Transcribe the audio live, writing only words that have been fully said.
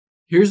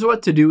Here's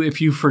what to do if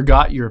you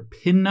forgot your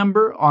PIN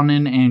number on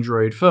an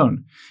Android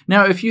phone.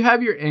 Now, if you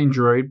have your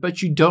Android,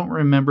 but you don't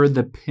remember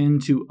the PIN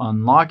to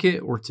unlock it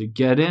or to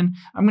get in,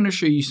 I'm going to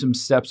show you some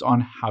steps on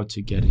how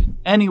to get in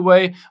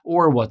anyway,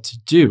 or what to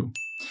do.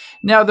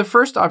 Now, the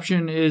first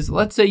option is,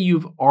 let's say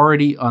you've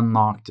already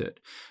unlocked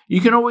it.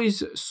 You can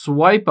always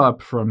swipe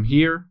up from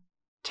here,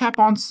 tap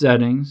on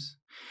Settings,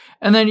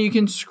 and then you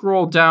can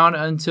scroll down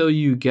until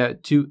you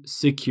get to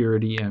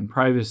Security and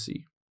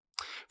Privacy.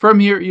 From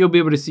here, you'll be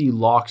able to see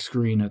lock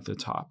screen at the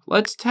top.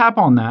 Let's tap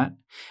on that,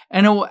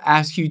 and it will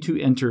ask you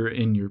to enter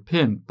in your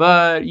PIN,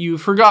 but you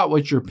forgot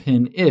what your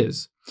PIN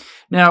is.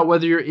 Now,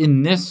 whether you're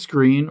in this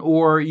screen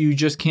or you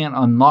just can't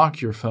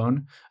unlock your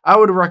phone, I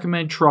would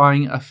recommend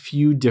trying a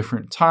few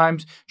different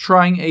times,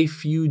 trying a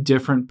few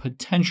different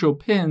potential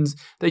PINs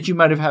that you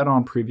might have had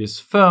on previous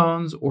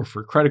phones or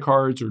for credit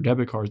cards or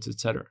debit cards,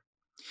 etc.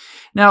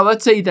 Now,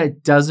 let's say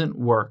that doesn't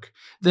work.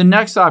 The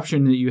next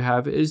option that you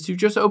have is to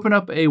just open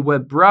up a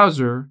web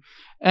browser.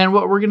 And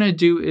what we're going to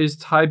do is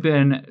type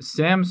in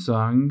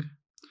Samsung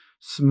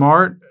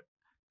Smart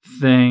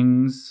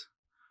Things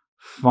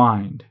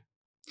Find.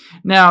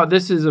 Now,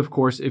 this is, of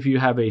course, if you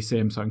have a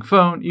Samsung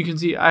phone. You can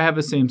see I have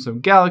a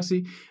Samsung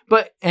Galaxy,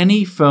 but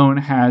any phone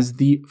has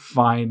the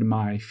Find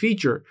My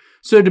feature.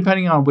 So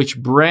depending on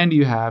which brand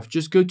you have,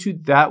 just go to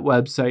that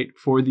website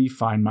for the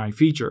Find My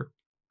feature.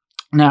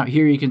 Now,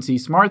 here you can see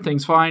Smart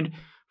Things Find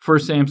for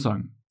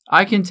Samsung.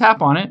 I can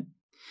tap on it,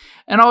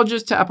 and I'll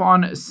just tap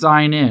on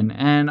Sign In.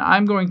 And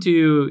I'm going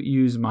to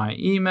use my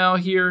email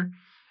here,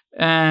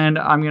 and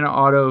I'm going to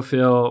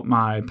autofill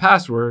my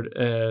password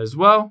as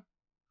well,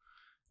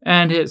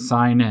 and hit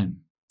Sign In.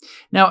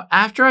 Now,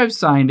 after I've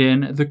signed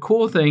in, the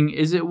cool thing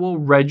is it will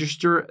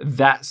register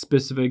that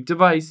specific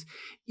device,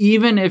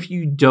 even if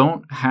you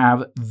don't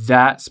have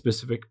that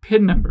specific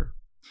PIN number.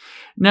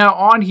 Now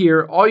on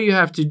here, all you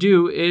have to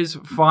do is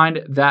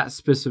find that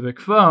specific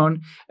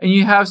phone, and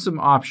you have some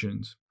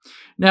options.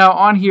 Now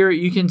on here,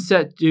 you can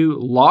set to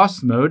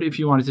lost mode if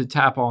you wanted to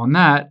tap on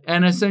that,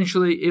 and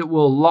essentially it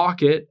will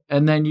lock it,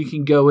 and then you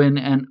can go in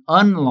and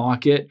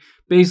unlock it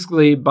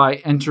basically by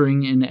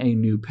entering in a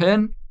new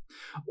PIN.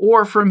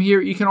 Or from here,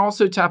 you can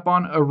also tap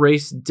on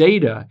Erase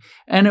Data,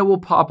 and it will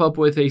pop up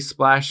with a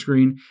splash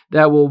screen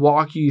that will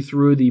walk you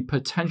through the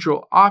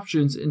potential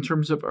options in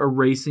terms of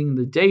erasing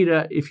the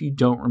data if you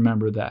don't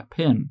remember that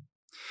PIN.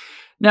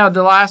 Now,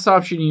 the last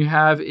option you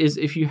have is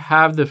if you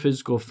have the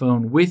physical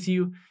phone with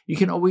you, you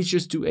can always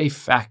just do a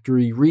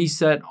factory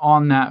reset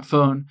on that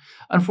phone.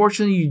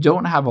 Unfortunately, you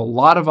don't have a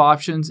lot of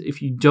options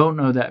if you don't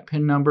know that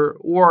PIN number,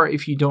 or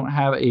if you don't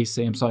have a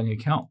Samsung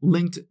account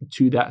linked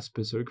to that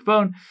specific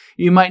phone.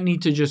 You might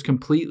need to just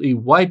completely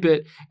wipe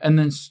it and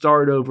then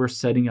start over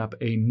setting up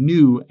a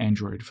new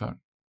Android phone.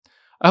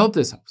 I hope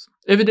this helps.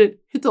 If it did,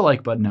 hit the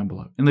like button down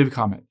below and leave a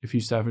comment if you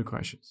still have any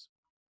questions.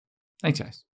 Thanks, guys.